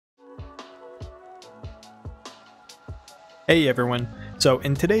Hey everyone, so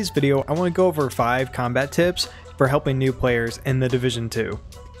in today's video I want to go over 5 combat tips for helping new players in the Division 2.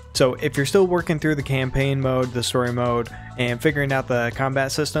 So if you're still working through the campaign mode, the story mode, and figuring out the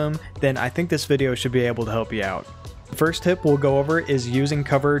combat system, then I think this video should be able to help you out. The first tip we'll go over is using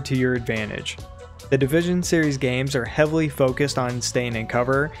cover to your advantage. The Division series games are heavily focused on staying in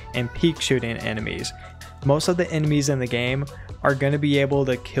cover and peek shooting enemies. Most of the enemies in the game are going to be able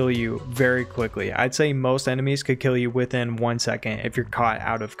to kill you very quickly. I'd say most enemies could kill you within 1 second if you're caught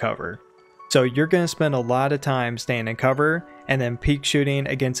out of cover. So you're going to spend a lot of time staying in cover and then peek shooting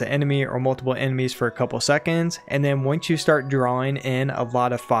against an enemy or multiple enemies for a couple seconds, and then once you start drawing in a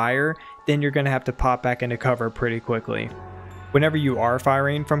lot of fire, then you're going to have to pop back into cover pretty quickly. Whenever you are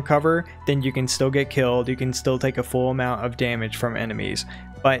firing from cover, then you can still get killed, you can still take a full amount of damage from enemies.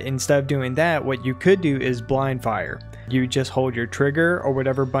 But instead of doing that, what you could do is blind fire. You just hold your trigger or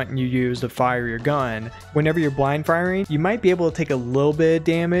whatever button you use to fire your gun. Whenever you're blind firing, you might be able to take a little bit of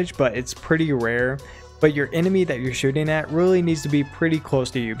damage, but it's pretty rare. But your enemy that you're shooting at really needs to be pretty close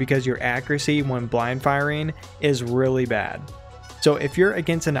to you because your accuracy when blind firing is really bad. So if you're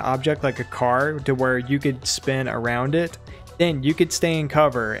against an object like a car to where you could spin around it, then you could stay in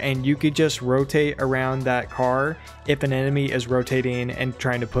cover and you could just rotate around that car if an enemy is rotating and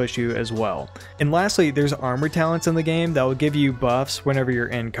trying to push you as well. And lastly, there's armor talents in the game that will give you buffs whenever you're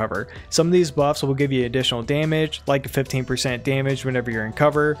in cover. Some of these buffs will give you additional damage, like 15% damage whenever you're in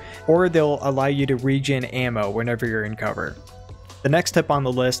cover, or they'll allow you to regen ammo whenever you're in cover. The next tip on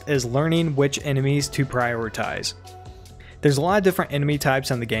the list is learning which enemies to prioritize. There's a lot of different enemy types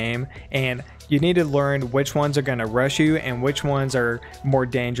in the game, and you need to learn which ones are going to rush you and which ones are more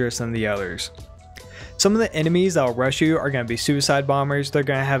dangerous than the others. Some of the enemies that will rush you are going to be suicide bombers. They're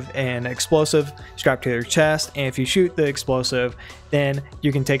going to have an explosive strapped to their chest, and if you shoot the explosive, then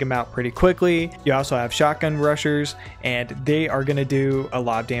you can take them out pretty quickly. You also have shotgun rushers, and they are going to do a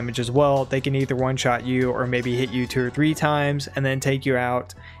lot of damage as well. They can either one-shot you or maybe hit you 2 or 3 times and then take you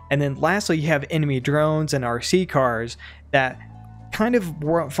out. And then lastly, you have enemy drones and RC cars that kind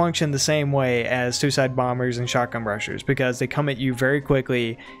of function the same way as suicide bombers and shotgun rushers because they come at you very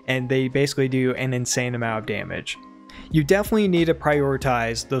quickly and they basically do an insane amount of damage. You definitely need to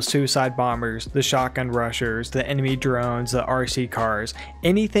prioritize those suicide bombers, the shotgun rushers, the enemy drones, the RC cars.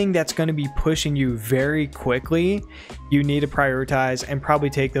 Anything that's going to be pushing you very quickly, you need to prioritize and probably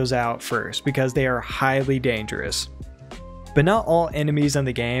take those out first because they are highly dangerous. But not all enemies in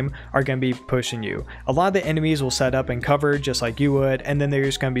the game are going to be pushing you. A lot of the enemies will set up and cover just like you would, and then they're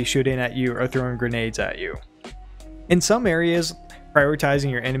just going to be shooting at you or throwing grenades at you. In some areas,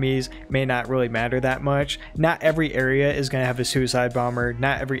 prioritizing your enemies may not really matter that much. Not every area is going to have a suicide bomber.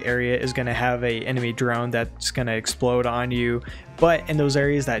 Not every area is going to have an enemy drone that's going to explode on you. But in those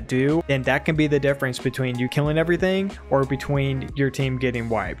areas that do, then that can be the difference between you killing everything or between your team getting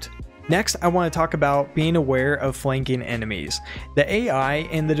wiped. Next, I want to talk about being aware of flanking enemies. The AI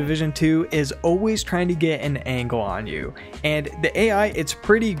in the Division 2 is always trying to get an angle on you, and the AI, it's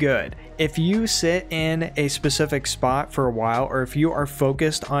pretty good. If you sit in a specific spot for a while, or if you are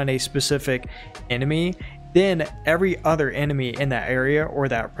focused on a specific enemy, then every other enemy in that area or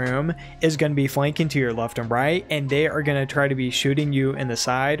that room is going to be flanking to your left and right, and they are going to try to be shooting you in the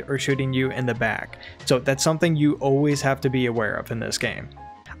side or shooting you in the back. So that's something you always have to be aware of in this game.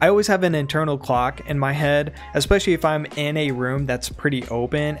 I always have an internal clock in my head, especially if I'm in a room that's pretty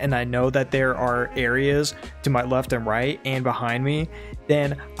open and I know that there are areas to my left and right and behind me,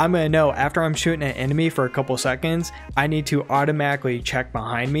 then I'm going to know after I'm shooting an enemy for a couple seconds, I need to automatically check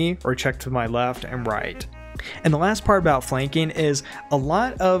behind me or check to my left and right. And the last part about flanking is a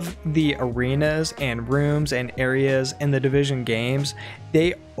lot of the arenas and rooms and areas in the Division games,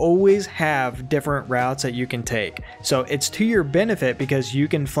 they always have different routes that you can take. So it's to your benefit because you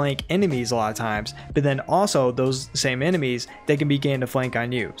can flank enemies a lot of times, but then also those same enemies, they can begin to flank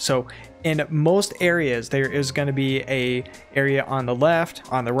on you. So in most areas, there is going to be a area on the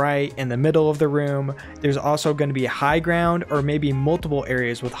left, on the right, in the middle of the room. There's also going to be high ground or maybe multiple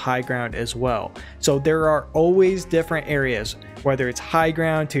areas with high ground as well. So there are always different areas, whether it's high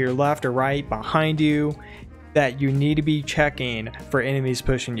ground to your left or right, behind you, that you need to be checking for enemies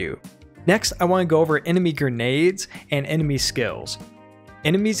pushing you. Next, I want to go over enemy grenades and enemy skills.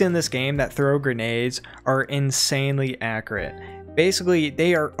 Enemies in this game that throw grenades are insanely accurate. Basically,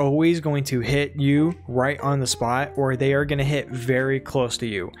 they are always going to hit you right on the spot, or they are going to hit very close to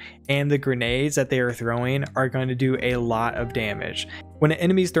you. And the grenades that they are throwing are going to do a lot of damage. When an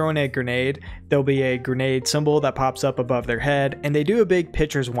enemy's throwing a grenade, there'll be a grenade symbol that pops up above their head, and they do a big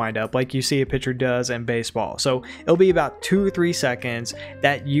pitcher's windup like you see a pitcher does in baseball. So it'll be about 2 or 3 seconds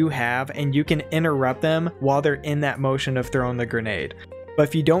that you have, and you can interrupt them while they're in that motion of throwing the grenade. But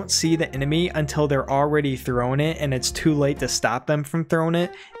if you don't see the enemy until they're already throwing it and it's too late to stop them from throwing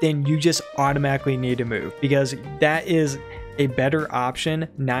it, then you just automatically need to move, because that is a better option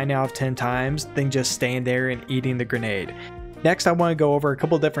 9 out of 10 times than just staying there and eating the grenade. Next, I want to go over a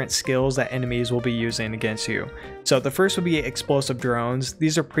couple different skills that enemies will be using against you. So the first will be explosive drones.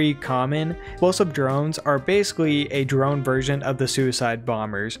 These are pretty common. Explosive drones are basically a drone version of the suicide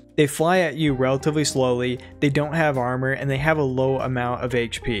bombers. They fly at you relatively slowly, they don't have armor, and they have a low amount of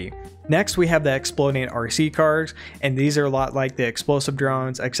HP. Next, we have the exploding RC cars, and these are a lot like the explosive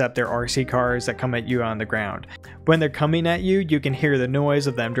drones, except they're RC cars that come at you on the ground. When they're coming at you, you can hear the noise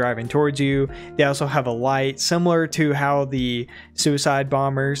of them driving towards you. They also have a light similar to how the suicide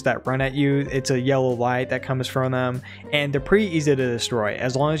bombers that run at you, it's a yellow light that comes from them, and they're pretty easy to destroy.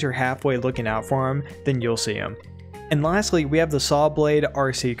 As long as you're halfway looking out for them, then you'll see them. And lastly, we have the saw blade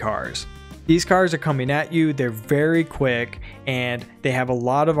RC cars. These cars are coming at you, they're very quick, and they have a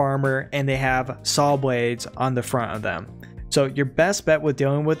lot of armor, and they have saw blades on the front of them. So your best bet with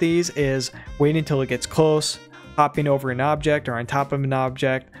dealing with these is wait until it gets close, hopping over an object or on top of an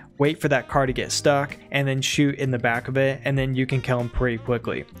object, wait for that car to get stuck, and then shoot in the back of it, and then you can kill them pretty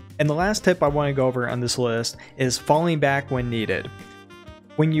quickly. And the last tip I want to go over on this list is falling back when needed.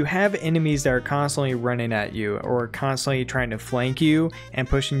 When you have enemies that are constantly running at you or constantly trying to flank you and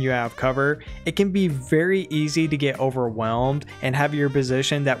pushing you out of cover, it can be very easy to get overwhelmed and have your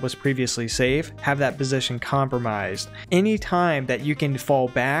position that was previously safe, have that position compromised. Anytime that you can fall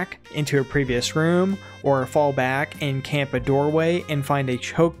back into a previous room or fall back and camp a doorway and find a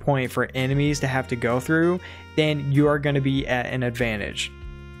choke point for enemies to have to go through, then you are going to be at an advantage.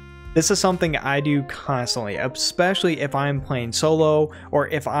 This is something I do constantly, especially if I'm playing solo or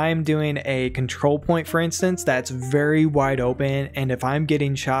if I'm doing a control point, for instance, that's very wide open, and if I'm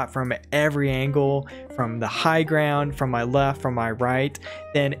getting shot from every angle, from the high ground, from my left, from my right,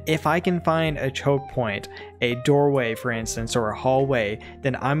 then if I can find a choke point, a doorway for instance, or a hallway,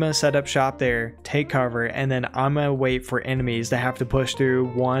 then I'm going to set up shop there, take cover, and then I'm going to wait for enemies to have to push through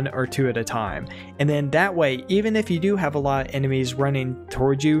 1 or 2 at a time. And then that way, even if you do have a lot of enemies running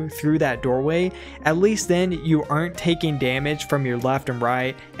towards you through that doorway, at least then you aren't taking damage from your left and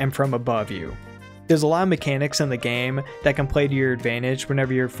right and from above you. There's a lot of mechanics in the game that can play to your advantage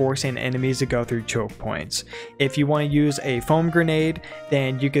whenever you're forcing enemies to go through choke points. If you want to use a foam grenade,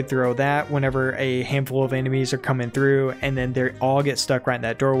 then you could throw that whenever a handful of enemies are coming through, and then they all get stuck right in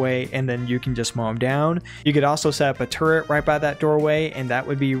that doorway, and then you can just mow them down. You could also set up a turret right by that doorway, and that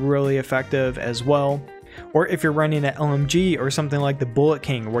would be really effective as well. Or if you're running an LMG or something like the Bullet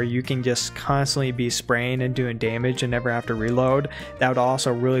King, where you can just constantly be spraying and doing damage and never have to reload, that would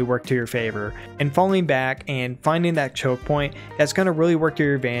also really work to your favor. And falling back and finding that choke point, that's going to really work to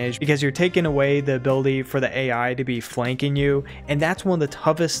your advantage, because you're taking away the ability for the AI to be flanking you, and that's one of the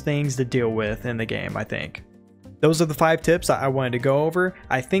toughest things to deal with in the game, I think. Those are the 5 tips that I wanted to go over.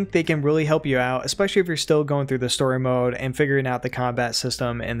 I think they can really help you out, especially if you're still going through the story mode and figuring out the combat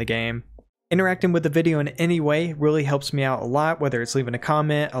system in the game. Interacting with the video in any way really helps me out a lot, whether it's leaving a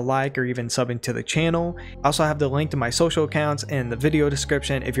comment, a like, or even subbing to the channel. I also have the link to my social accounts in the video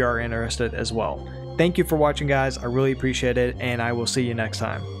description if you are interested as well. Thank you for watching, guys. I really appreciate it, and I will see you next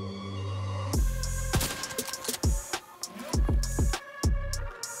time.